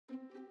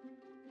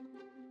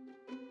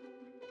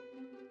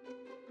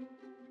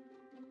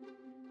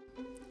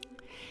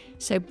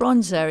So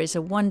bronzer is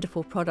a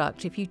wonderful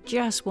product if you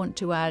just want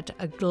to add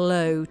a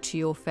glow to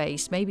your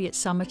face. Maybe it's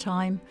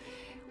summertime,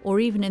 or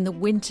even in the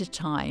winter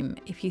time,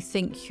 if you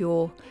think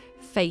your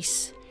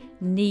face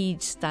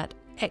needs that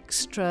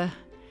extra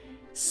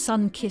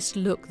sun-kissed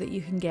look that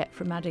you can get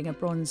from adding a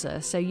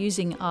bronzer. So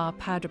using our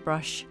powder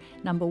brush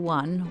number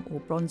 1,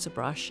 or bronzer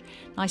brush,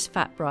 nice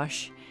fat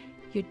brush,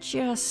 you're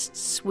just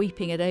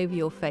sweeping it over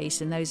your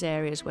face in those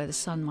areas where the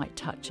sun might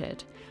touch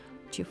it,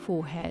 to your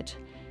forehead,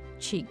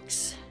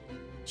 cheeks,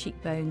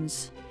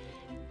 cheekbones.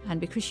 And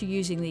because you're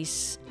using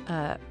these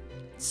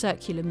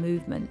circular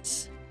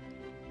movements,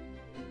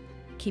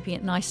 keeping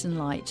it nice and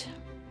light.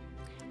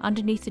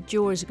 Underneath the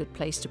jaw is a good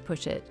place to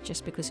put it,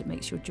 just because it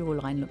makes your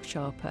jawline look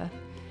sharper,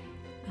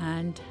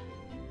 and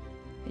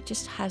it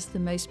just has the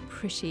most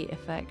pretty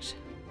effect.